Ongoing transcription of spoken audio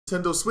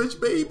Nintendo Switch,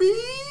 baby.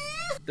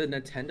 The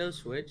Nintendo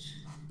Switch?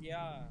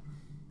 Yeah.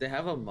 They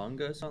have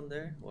Among Us on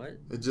there? What?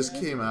 It just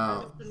came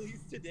out.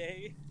 Released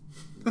today.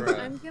 Bruh.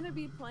 I'm gonna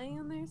be playing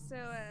on there, so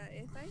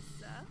if I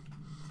suck,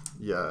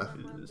 Yeah.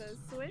 I'm on the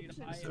Switch. It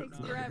I am takes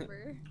not.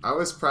 forever. I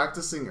was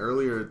practicing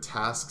earlier.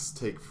 Tasks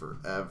take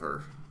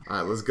forever. All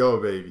right, let's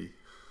go, baby.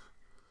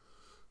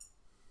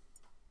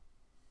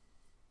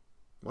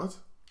 What?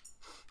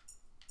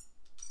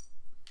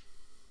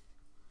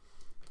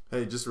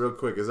 Hey, just real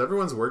quick, is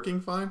everyone's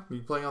working fine? Are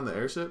you playing on the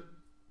airship?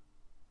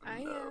 I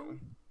am.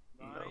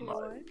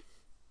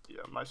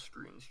 No, my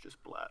screen's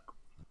just black.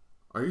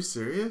 Are you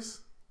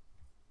serious?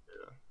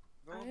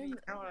 I'm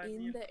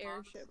in the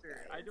airship,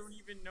 I guys. don't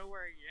even know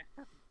where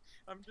I am.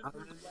 I'm just a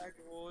black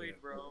void,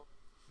 bro.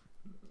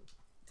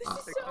 This I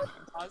is clicked so. on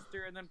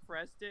imposter and then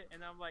pressed it,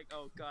 and I'm like,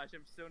 oh gosh,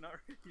 I'm so not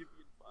ready to be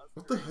imposter.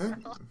 What the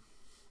heck?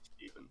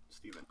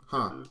 Steven,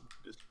 Huh. go to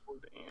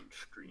Discord and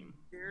stream.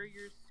 Share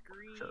your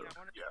screen. Sure. I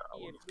want to Yeah, I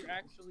see wanna if you're see.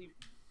 actually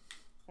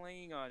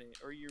playing on it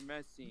or you're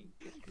messing.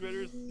 You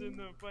better send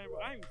them $5.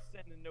 I'm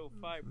sending no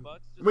 $5.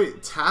 Just Wait,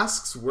 send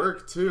tasks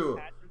work too.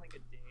 that in like a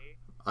day.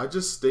 I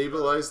just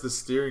stabilized the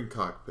steering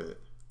cockpit.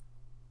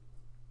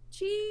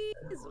 Cheese.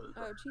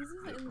 Oh, Cheese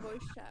isn't in voice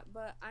chat,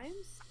 but I'm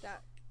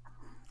stuck.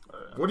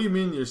 What do you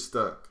mean you're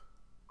stuck?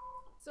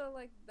 So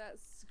like that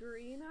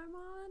screen I'm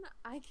on,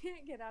 I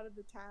can't get out of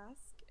the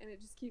task, and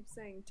it just keeps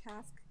saying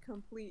task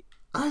complete.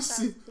 I Task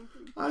see.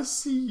 complete. I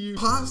see you.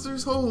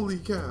 Imposters, holy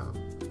cow.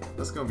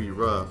 That's gonna be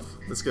rough.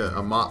 Let's get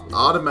an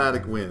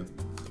automatic win.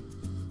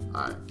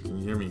 Alright, can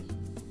you hear me?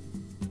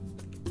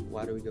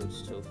 Why do we go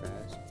so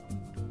fast?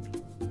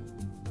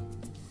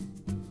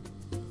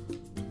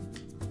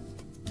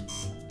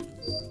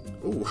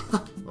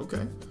 Oh,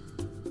 okay.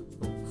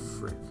 Oh,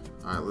 frick.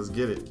 Alright, let's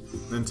get it.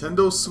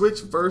 Nintendo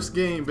Switch first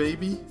game,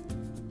 baby.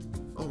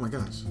 Oh my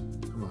gosh.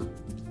 Come on.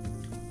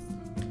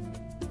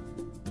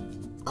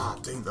 Ah,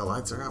 dang, the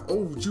lights are out.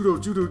 Oh, judo,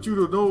 judo,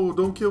 judo. No,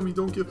 don't kill me,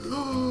 don't kill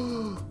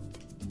me.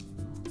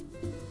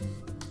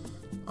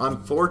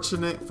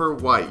 Unfortunate for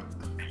White.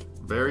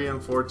 Very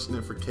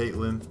unfortunate for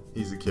Caitlyn.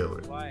 He's a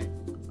killer. Why?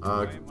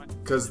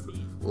 Because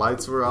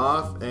lights were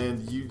off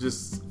and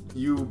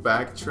you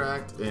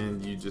backtracked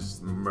and you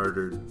just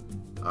murdered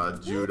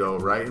judo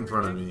right in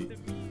front of me.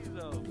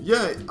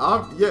 Yeah,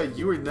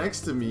 you were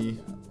next to me.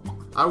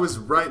 I was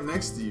right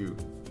next to you.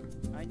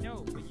 I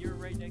know, but you're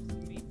right next to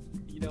me.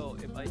 You know,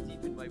 if I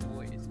deepen my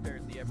voice,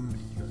 apparently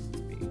everybody trusts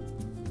me.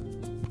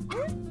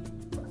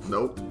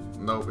 Nope,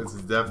 it's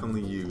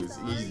definitely you. It's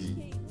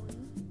easy.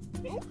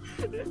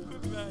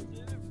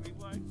 Imagine if we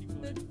watched people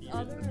The with demons,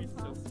 other it'd be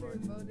so imposter fun.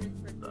 voted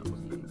for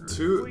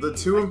Caitlyn. The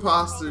two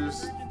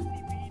imposters.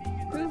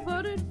 Who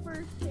voted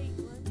for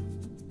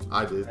Caitlyn?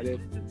 I did. I did.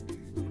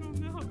 I don't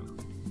know.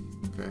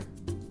 Okay.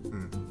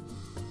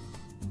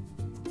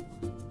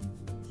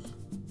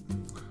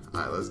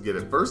 Alright, let's get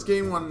it. First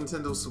game on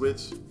Nintendo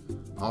Switch.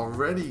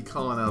 Already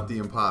calling out the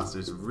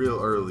imposters real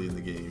early in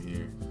the game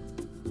here.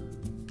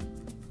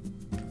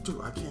 Dude,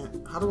 I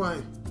can't. How do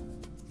I?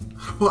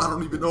 I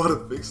don't even know how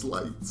to fix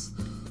lights.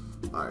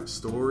 Alright,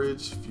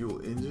 storage, fuel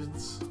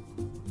engines.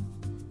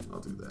 I'll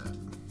do that.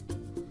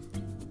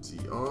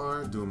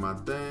 TR, doing my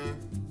thing.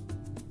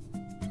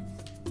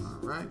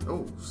 Alright.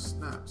 Oh,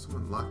 snap.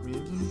 Someone locked me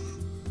in here.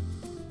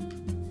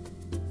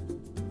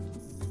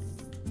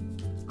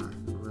 Alright,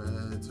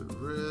 red to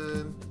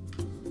red.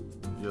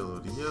 Yellow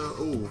to yellow.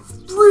 Oh,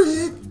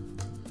 frick!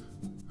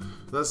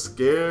 That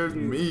scared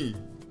me.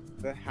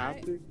 The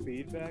haptic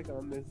feedback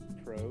on this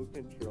Pro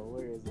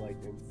controller is like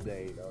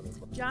insane.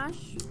 Honestly.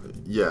 Josh.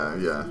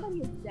 Yeah.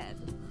 Somebody is dead.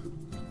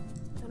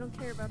 I don't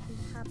care about the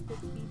haptic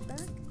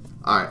feedback.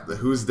 Alright,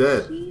 who's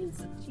dead?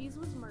 Cheese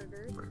was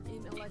murdered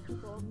in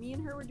electrical. Me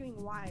and her were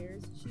doing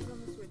wires. She's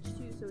on the Switch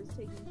too, so it's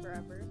taking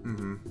forever.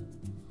 Mm-hmm.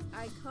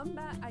 I come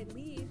back, I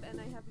leave, and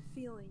I have a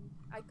feeling.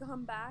 I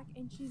come back,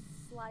 and she's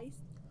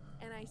sliced,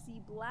 and I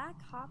see black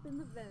hop in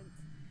the vent.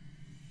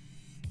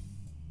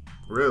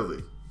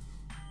 Really?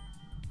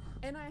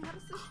 And I have a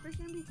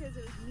suspicion because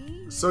it was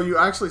me. So you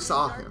actually and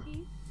saw Darky.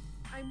 him?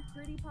 I'm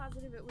pretty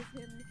positive it was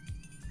him.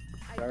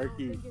 I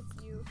Darky. don't think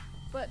it's you.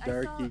 But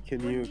Darky, I saw, can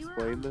when you we were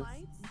explain on this?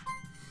 Lights,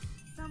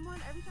 someone,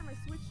 every time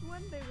I switched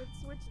one, they would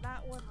switch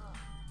that one up.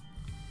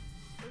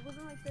 It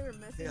wasn't like they were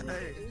messing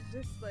with it. It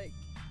was just like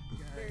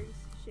very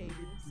shady.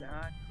 It's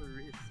not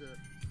Clarissa.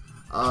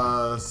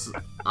 So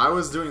I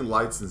was doing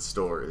lights and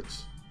storage.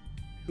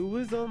 Who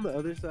was on the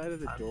other side of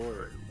the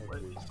door?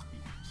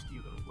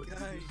 Steven, what did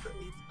Guys, you say?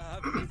 it's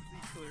obviously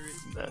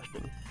Clarissa.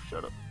 Sebastian,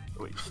 shut up.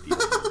 Wait, Steven,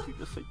 did you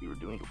just say you were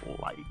doing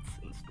lights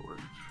and storage?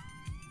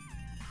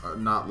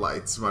 Not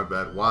lights, my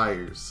bad.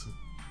 Wires.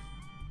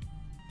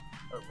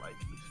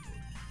 Lights and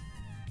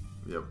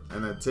storage. Yep.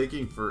 And then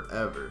taking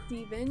forever.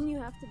 Steven, you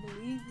have to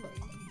believe me.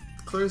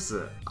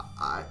 Clarissa,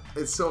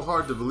 it's so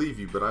hard to believe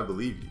you, but I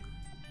believe you.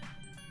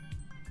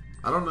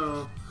 I don't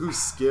know who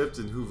skipped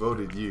and who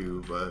voted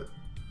you, but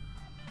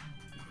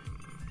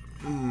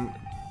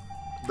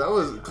that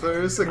was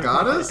Clarissa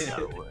got us.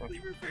 I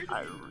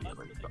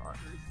really thought.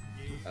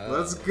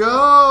 Let's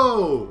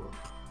go.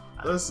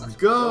 Let's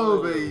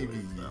go,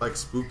 baby. Like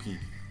spooky.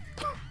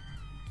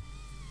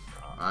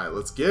 Alright,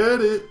 let's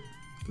get it.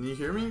 Can you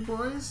hear me,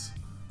 boys?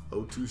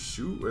 O2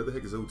 shoot? Where the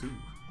heck is O2?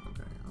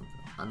 Okay.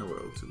 I know where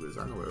O2 is.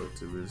 I know where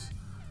O2 is.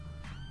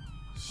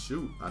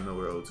 Shoot, I know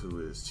where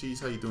O2 is. Cheese,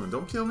 how you doing?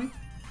 Don't kill me.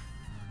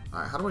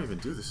 Alright, how do I even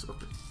do this?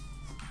 Okay.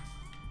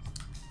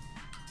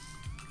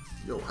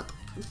 Yo, what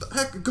the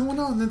heck is going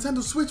on?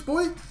 Nintendo Switch,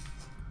 boy?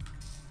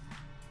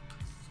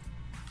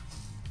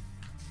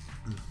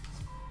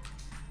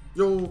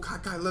 Yo,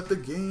 Kakai left the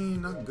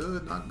game. Not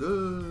good, not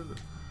good.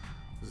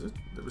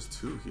 There was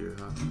 2 here,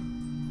 huh?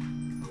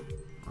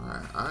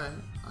 Alright.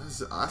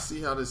 I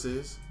see how this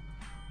is.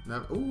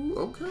 Now, ooh,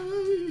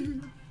 okay.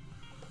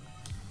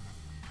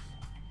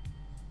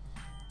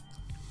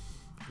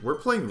 We're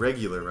playing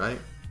regular, right?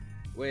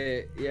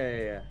 Wait,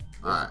 yeah.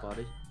 Alright.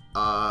 Body?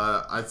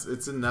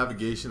 It's in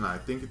navigation. I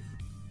think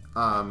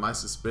my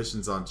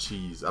suspicion's on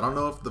cheese. I don't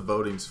know if the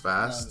voting's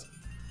fast.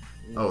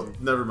 Oh,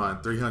 never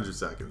mind. 300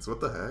 seconds.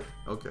 What the heck?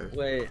 Okay.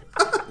 Wait,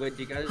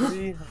 do you guys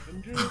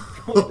 300?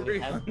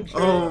 300?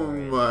 Oh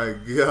my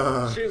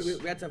god.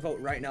 Shoot, we have to vote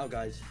right now,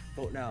 guys.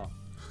 Vote now.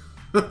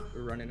 We're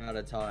running out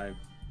of time.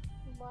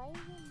 Why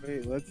is it?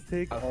 Wait, let's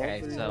take Okay,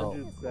 all 300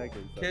 so-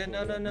 seconds. Okay,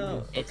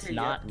 no. It's Okay,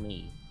 not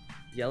me.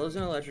 Yellow's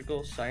in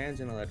electrical,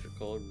 cyan's in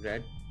electrical,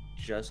 red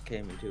just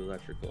came into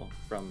electrical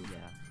from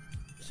Yeah.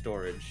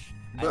 storage.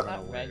 I But-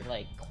 thought red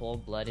like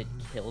cold-blooded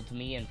killed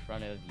me in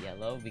front of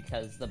yellow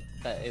because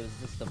it was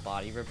just the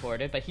body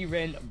reported, but he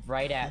ran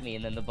right at me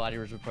and then the body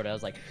was reported. I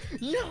was like,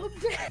 no, I'm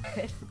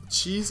dead.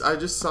 Cheese, I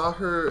just saw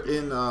her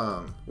in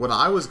when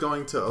I was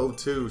going to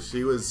O2,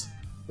 she was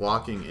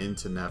walking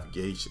into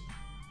navigation.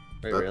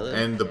 Wait, That- really?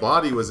 And the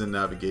body was in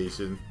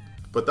navigation.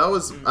 But that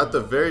was at the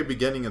very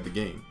beginning of the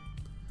game.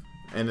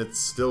 And it's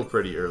still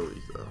pretty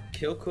early though.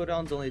 Kill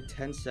cooldown's only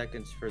 10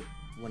 seconds for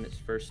when it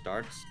first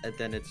starts, and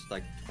then it's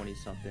like 20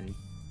 something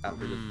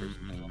after the first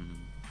kill.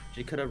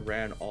 She could have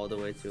ran all the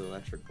way to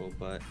electrical,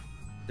 but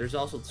there's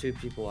also 2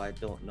 people I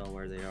don't know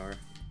where they are.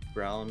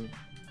 Brown.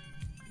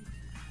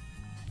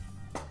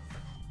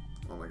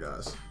 Oh my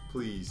gosh.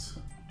 Please.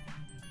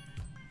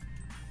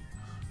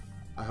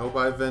 I hope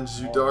I avenged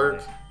you, Oh.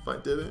 Dark. If I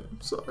didn't,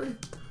 I'm sorry.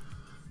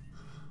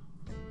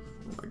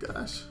 Oh my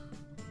gosh.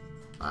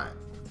 I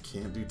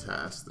can't do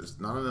tasks. There's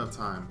not enough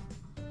time.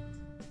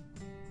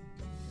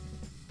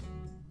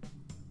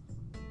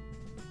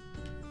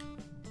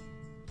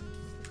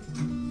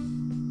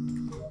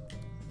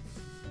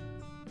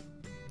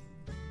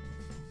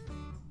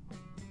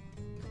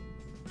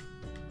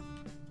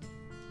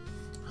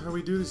 How do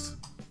we do this?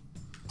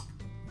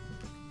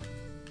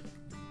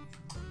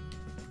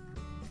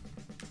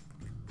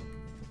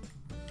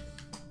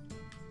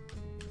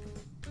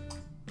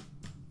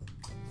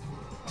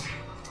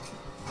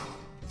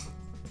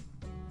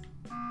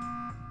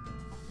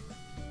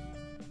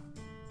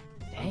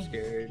 I'm Dang.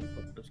 scared.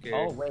 I'm scared.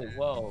 Oh wait,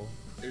 whoa.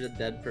 There's a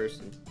dead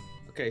person.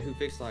 Okay, who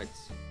fixed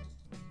lights?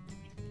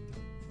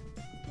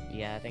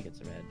 Yeah, I think it's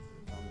red.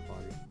 On the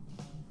body.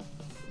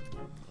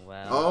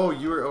 Well, Oh,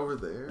 you were over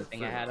there. I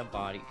think I had a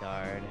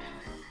bodyguard.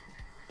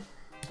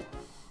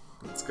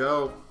 Let's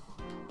go.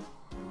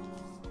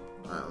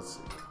 Alright, let's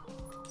see.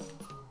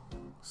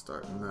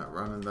 Starting that,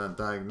 running that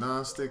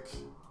diagnostic.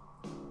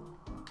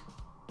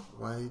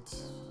 White.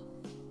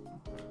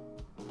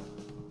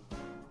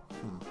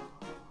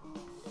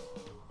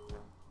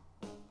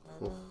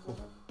 Oh, oh.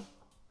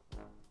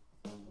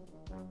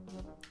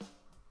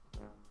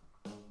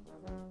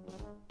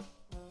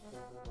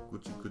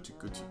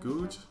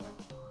 Gucci.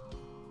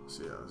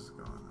 See how this is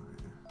going over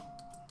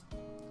here.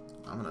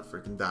 I'm gonna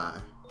freaking die.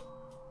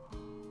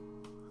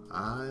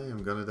 I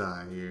am gonna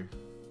die here.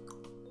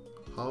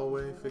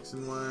 Hallway,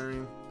 fixing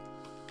wiring.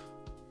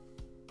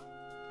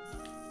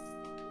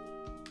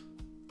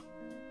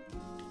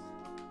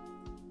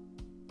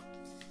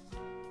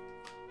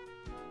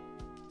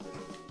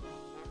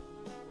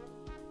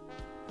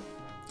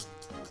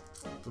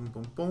 Boom,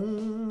 boom,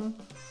 boom.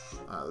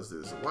 Alright, let's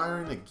do this.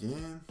 Wiring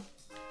again.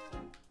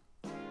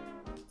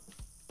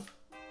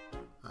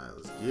 Alright,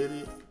 let's get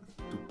it.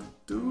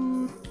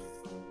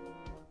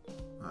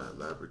 Alright,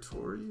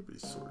 laboratory. Be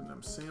sorting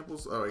them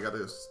samples. Oh, I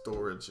gotta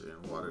storage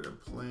and water them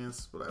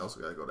plants, but I also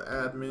gotta go to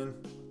admin.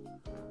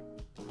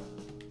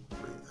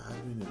 Wait,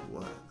 admin and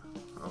what?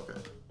 Okay.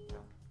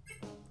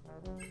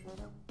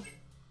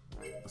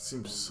 It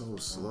seems so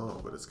slow,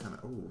 but it's kind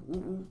of.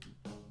 Ooh.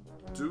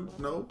 Dude,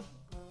 no.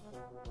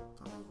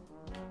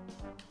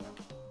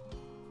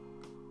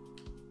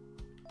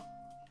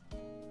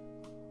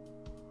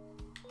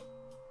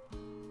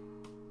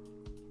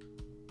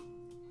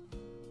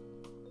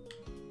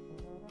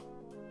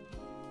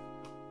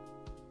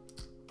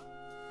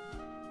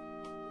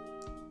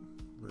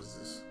 What is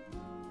this?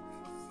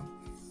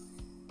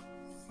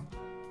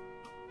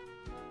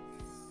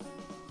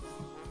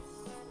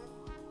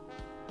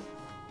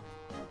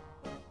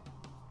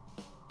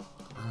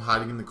 I'm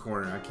hiding in the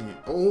corner. I can't.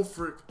 Oh,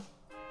 frick.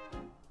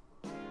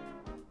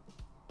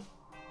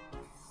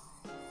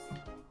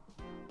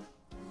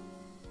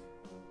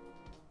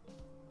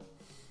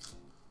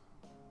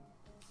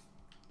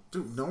 Dude.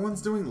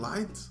 Everyone's doing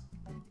lights?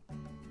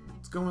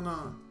 What's going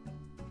on?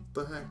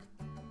 What the heck?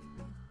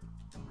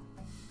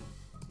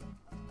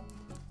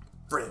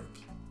 Frick.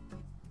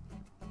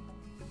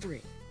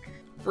 Frick.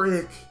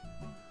 Frick.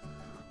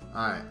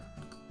 Alright.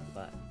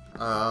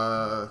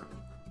 But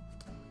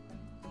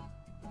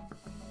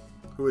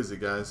who is it,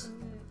 guys?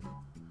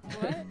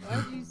 What?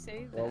 Why'd you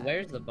say that? well,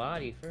 where's the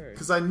body first?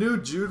 Because I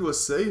knew Jude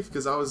was safe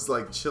because I was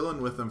like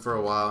chilling with him for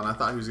a while and I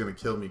thought he was going to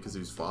kill me because he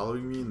was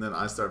following me, and then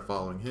I started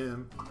following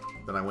him.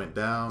 Then I went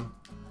down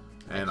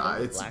and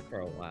killed Black for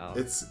a while.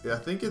 I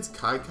think it's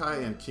Kai Kai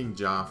and King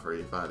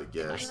Joffrey if I had to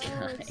guess.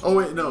 Kai. Oh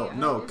wait,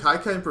 no, Kai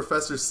Kai and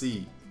Professor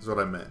C is what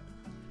I meant.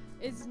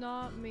 It's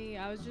not me.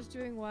 I was just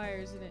doing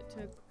wires and it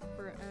took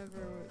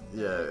forever.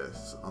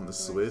 Yes, on the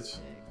Switch.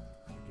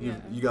 Yeah.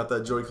 You got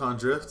that Joy-Con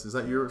drift? Is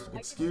that your I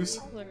excuse?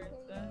 can hear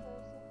Clarissa.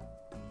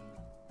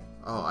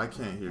 Oh, I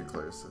can't hear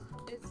Clarissa.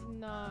 It's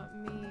not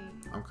me.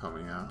 I'm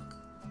coming out.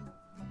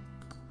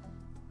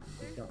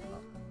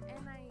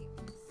 And I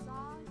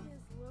saw his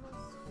little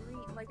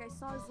screen, like I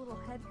saw his little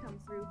head come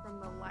through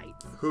from the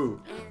lights. Who?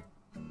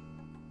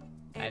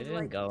 And I didn't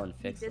like, go and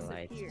he fix the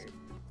lights. disappeared.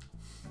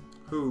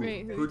 Who?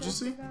 Wait, who Who'd you you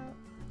see? talking about?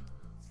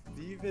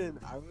 Steven,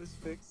 I was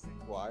fixing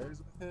wires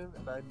with him,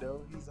 and I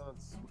know he's on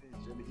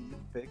Switch, and he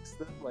fixed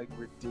them like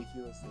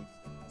ridiculously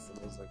fast. And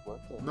I was like,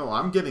 what the? No,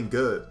 I'm getting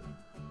good.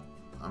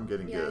 I'm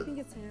getting Yeah, I good. think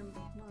it's him,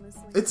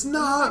 honestly. It's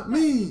not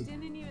me.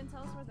 Didn't even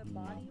tell us where the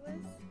body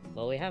was.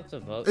 Well, we have to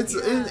vote. It's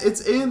here.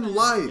 it's in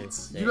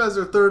lights. You guys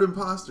are third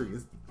imposter.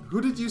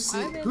 Who did you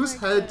see? I'm in, Whose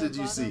like, head the did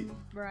you see? bottom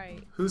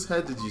Right. Whose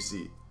head did you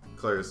see?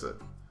 Clarissa.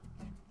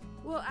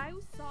 Well, I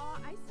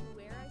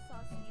swear I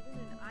saw Steven,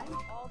 and I'm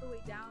all the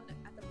way down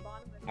at the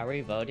bottom of the Are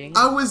we voting?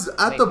 I was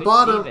at Wait, the who's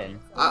bottom. Steven?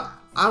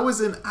 I was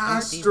in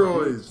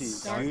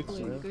asteroids.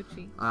 Darkly, Gucci.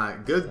 Gucci.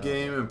 Alright, good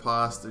game,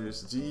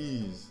 imposters.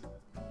 Jeez.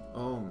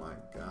 Oh my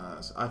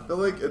gosh. I feel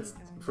like it's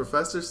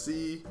Professor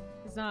C.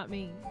 It's not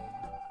me.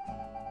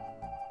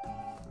 Oh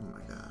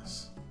my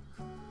gosh.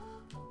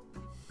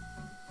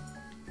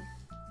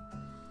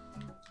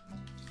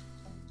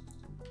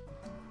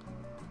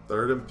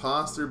 Third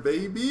imposter, I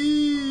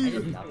baby!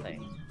 did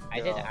nothing.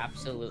 I did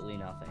absolutely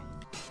nothing.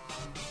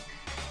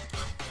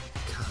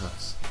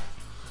 Gosh.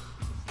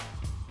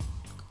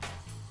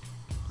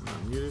 Am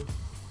I muted?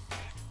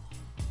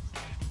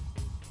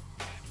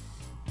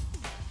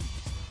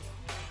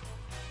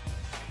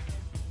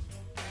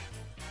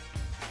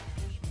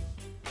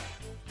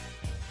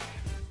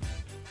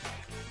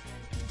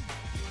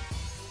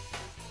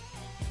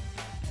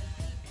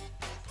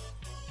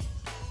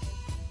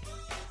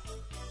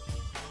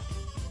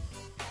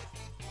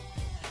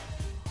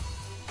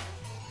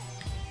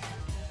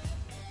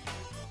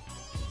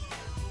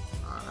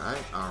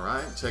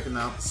 Alright, checking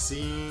out the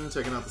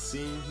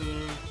scene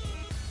here.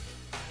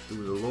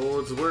 Do the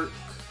Lord's work.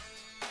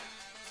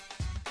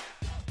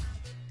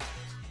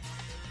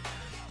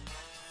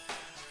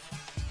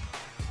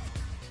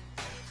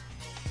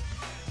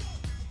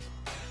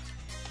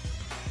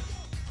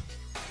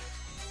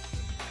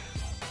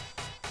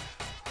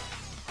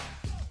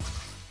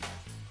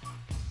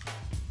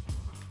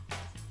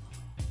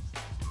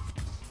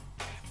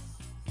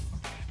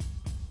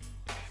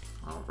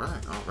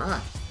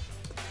 Alright.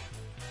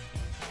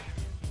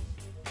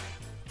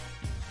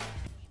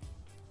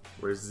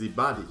 Where's the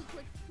body?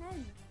 Click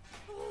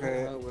 10.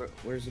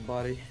 Where's the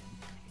body?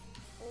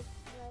 It's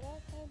right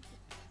outside.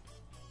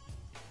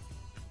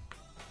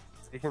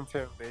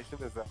 Decontamination,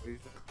 is that what you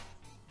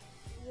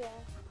said? Yeah.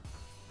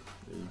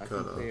 You I cut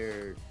can off.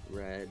 clear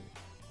red.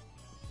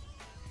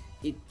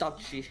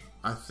 Itachi.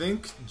 I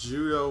think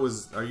Judo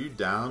was. Are you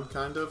down,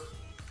 kind of?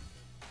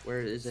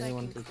 Where is So I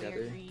anyone can clear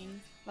together? green.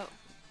 Oh,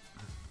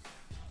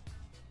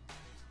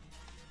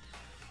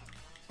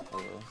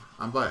 Oh,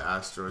 I'm by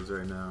asteroids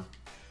right now.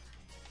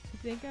 I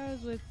think I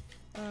was with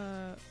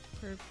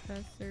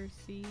Professor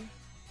C.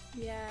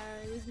 Yeah,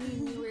 it was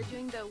me. We were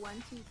doing the 1,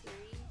 2,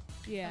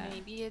 3. Yeah.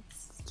 Maybe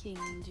it's King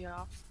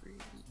Joffrey.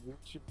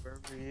 Gucci, where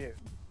were you?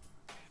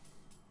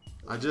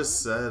 I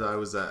just said I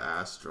was at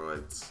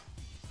asteroids.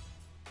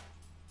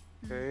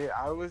 Okay,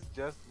 I was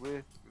just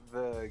with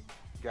the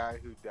guy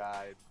who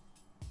died.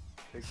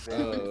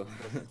 Oh.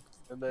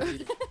 And then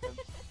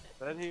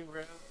he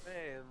ran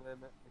away, and then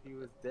he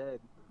was dead.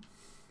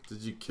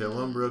 Did you kill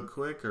him real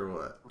quick or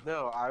what?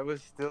 No, I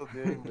was still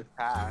doing the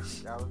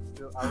task. I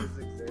was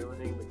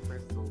examining the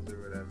crystals or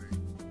whatever.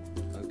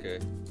 okay.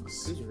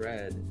 Who's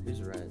red?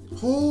 Who's red?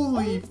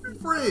 Holy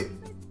frick!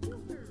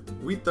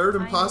 We third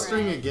I'm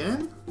impostering red.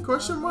 again?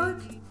 Question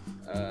mark?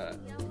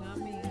 Not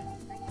me.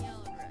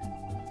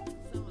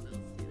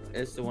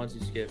 It's the ones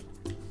you skipped.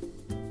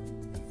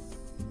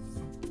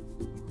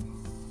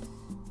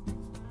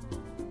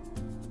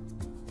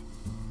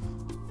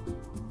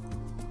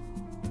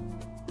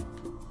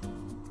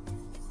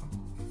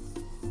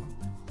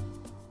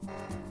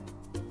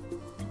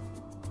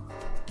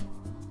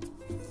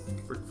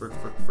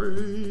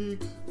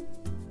 Freak.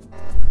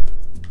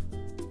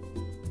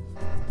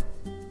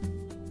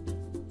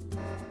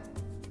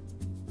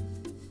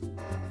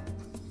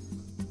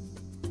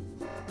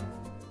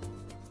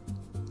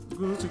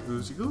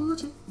 Gucci,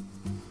 Gucci.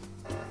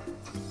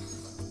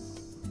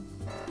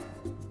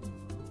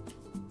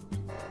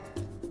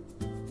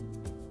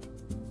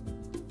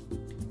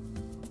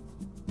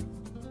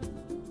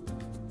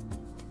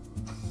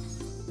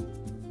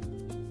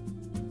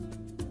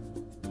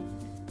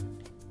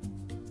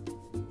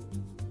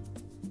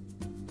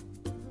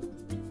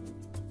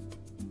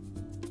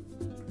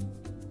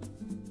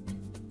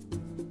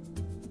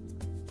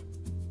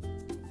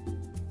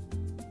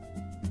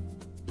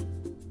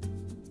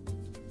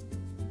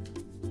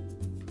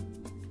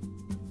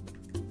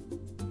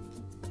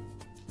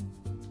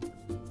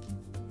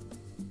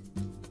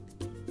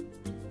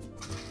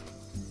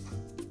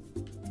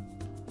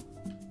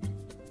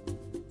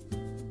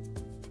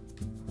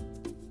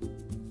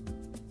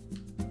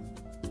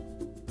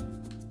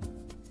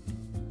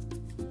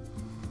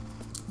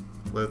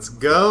 Let's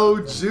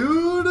go,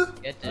 Jude!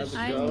 Get this.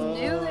 I knew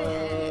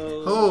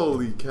it.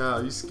 Holy cow,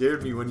 you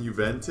scared me when you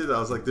vented. I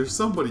was like, there's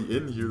somebody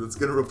in here that's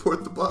gonna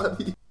report the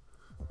body.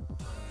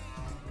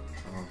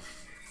 Oh,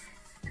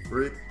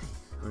 frick.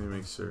 Let me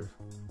make sure.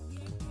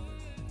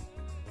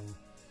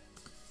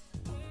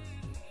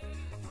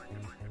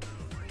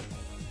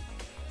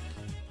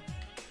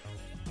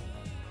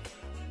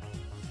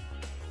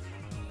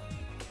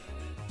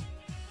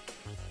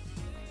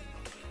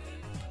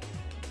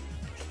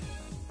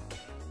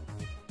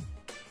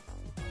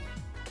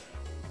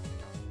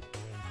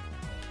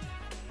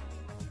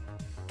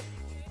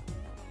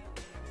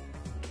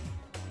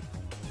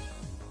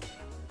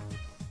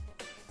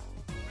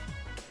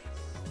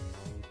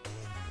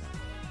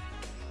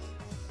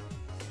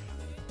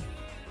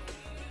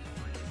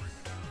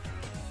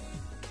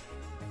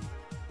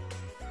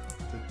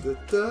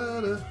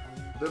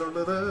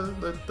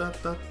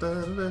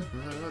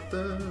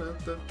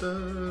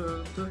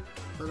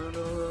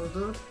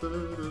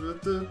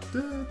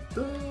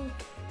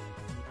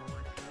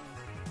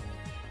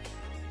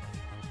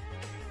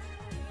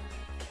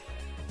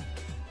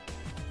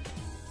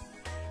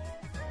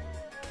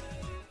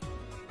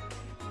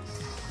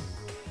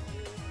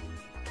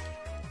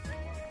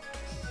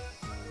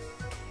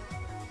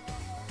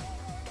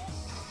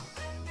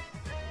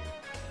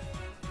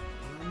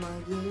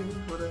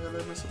 What the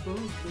hell am I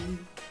supposed to be?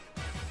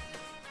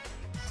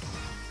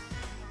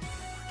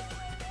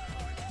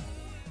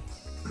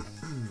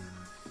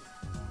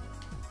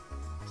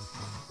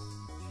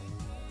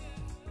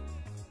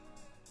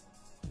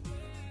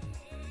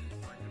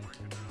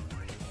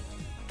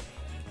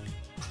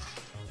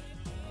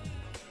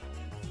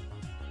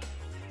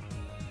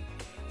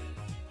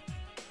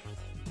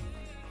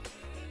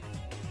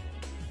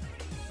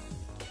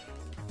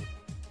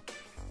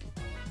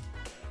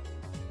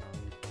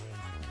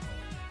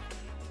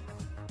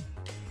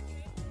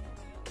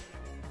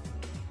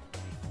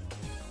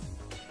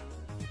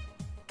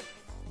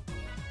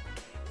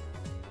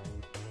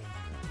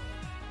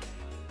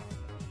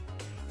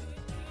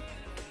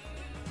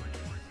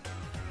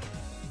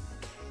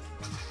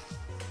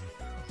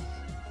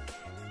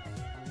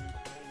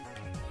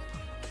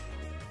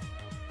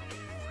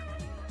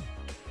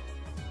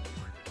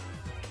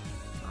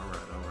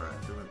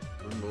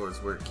 Doing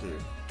Lord's work here.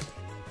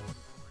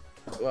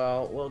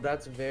 Well,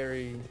 that's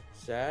very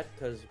sad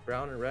because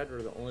brown and red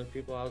were the only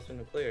people I was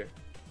gonna clear.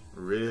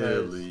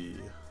 Really?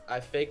 I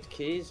faked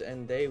keys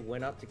and they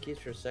went up to keys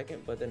for a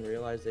second, but then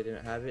realized they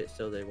didn't have it,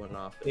 so they went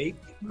off.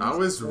 I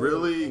was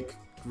really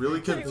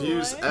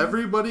confused. what?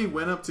 Everybody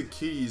went up to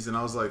keys, and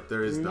I was like,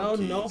 there is no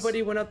keys.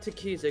 Nobody went up to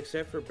keys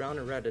except for brown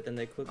and red, and then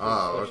they clicked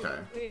Oh, the switch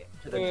okay. Wait,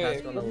 to the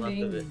task on the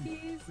left of it.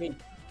 Keys?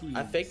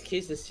 I faked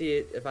keys to see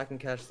if I can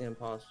catch the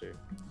imposter.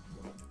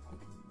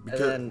 Because,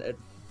 And then it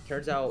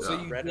turns out So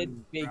you red did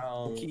and fake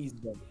brown. the keys,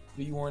 but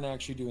you weren't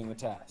actually doing the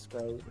task,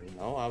 right?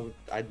 No,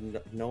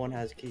 no one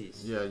has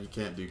keys. yeah, you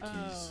can't do keys.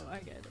 Oh, I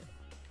get it.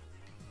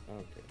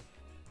 Okay.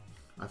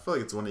 I feel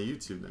like it's one of you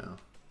two now.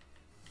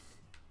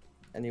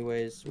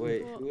 Anyways,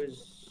 wait, Well- who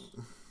is?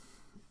 Was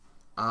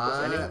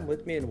I anyone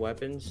with me in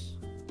weapons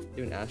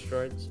doing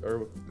asteroids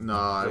or?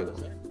 no,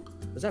 Wait,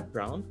 was that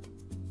brown?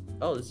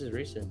 Oh, this is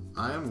recent.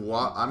 I'm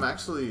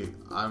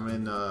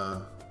in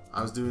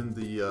I was doing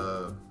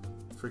the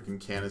freaking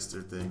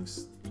canister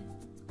things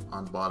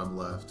on bottom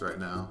left right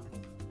now.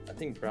 I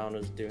think brown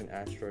was doing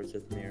asteroids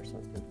with me or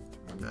something.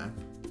 Okay.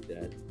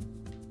 Dead.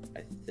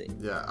 I think.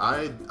 Yeah,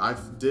 I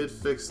did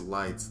fix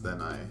lights,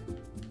 then I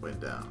went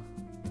down.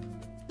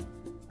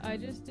 I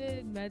just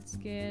did med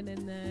scan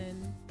and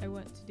then I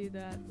went to do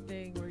that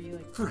thing where you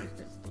like put Frick.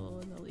 the crystal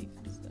and the leaf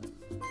and stuff.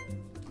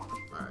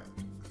 Alright.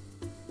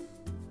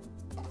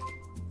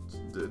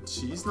 Did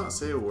Cheese not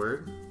say a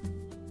word?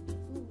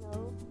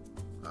 no.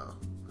 Oh.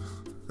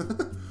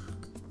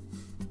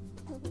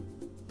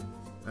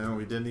 And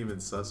we didn't even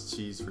sus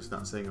Cheese for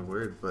not saying a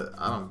word, but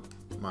I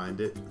don't mind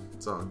it.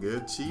 It's all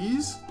good.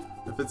 Cheese,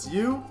 if it's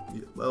you,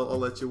 I'll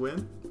let you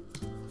win.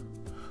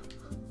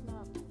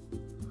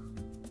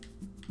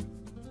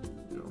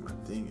 Yo, my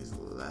thing is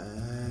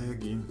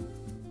lagging.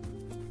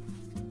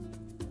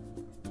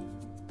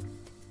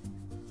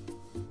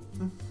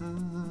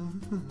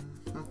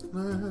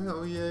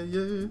 Oh yeah,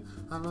 yeah,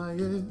 I like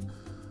it.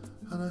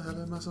 How the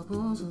hell am I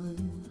supposed to leave?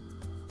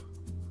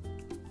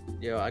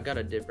 Yo, I got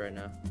a dip right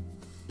now.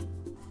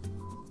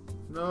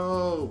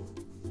 No.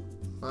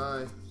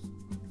 Bye.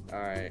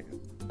 Alright,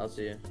 I'll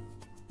see you.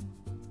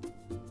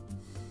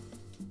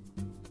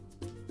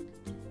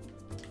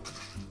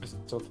 I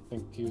still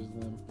think he was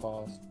the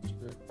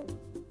imposter.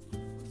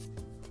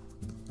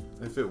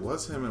 If it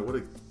was him, it would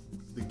have.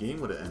 The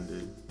game would have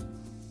ended.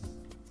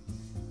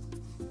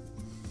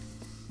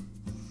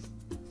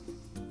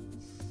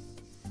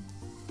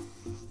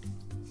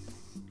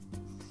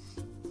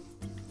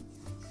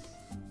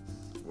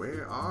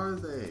 Where are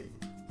they?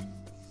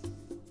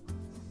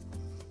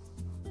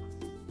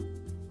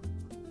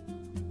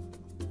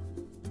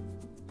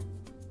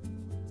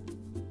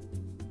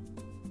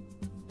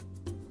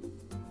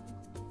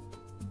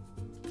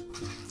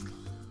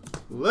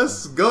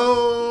 Let's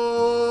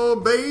go,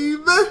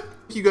 baby!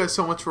 Thank you guys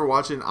so much for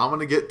watching. I'm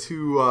gonna get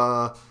to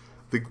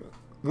the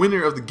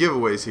winner of the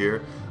giveaways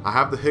here. I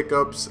have the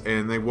hiccups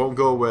and they won't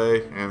go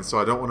away, and so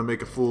I don't want to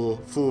make a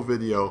full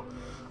video.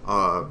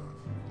 But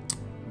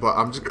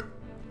I'm just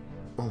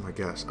oh my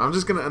gosh, I'm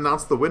just gonna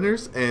announce the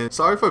winners. And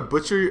sorry if I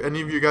butcher any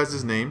of you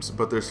guys' names,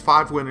 but there's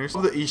 5 winners.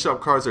 All the eShop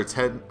cards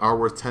are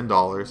worth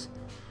 $10.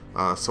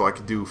 So I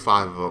could do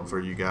 5 of them for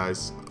you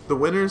guys. The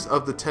winners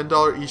of the $10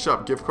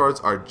 eShop gift cards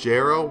are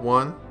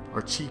Jero1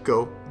 or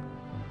Chico,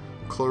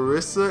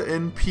 Clarissa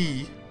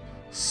NP,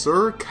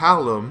 Sir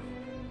Callum,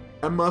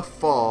 Emma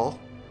Fall,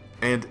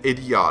 and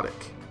Idiotic.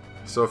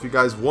 So if you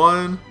guys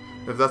won,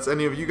 if that's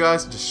any of you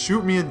guys, just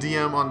shoot me a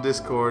DM on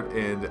Discord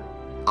and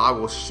I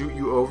will shoot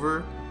you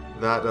over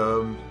that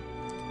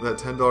that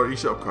 $10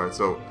 eShop card.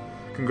 So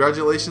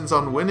congratulations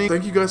on winning.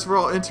 Thank you guys for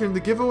all entering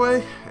the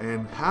giveaway,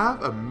 and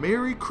have a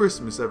Merry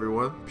Christmas,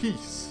 everyone.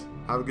 Peace.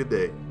 Have a good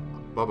day.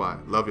 Bye-bye.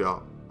 Love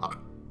y'all.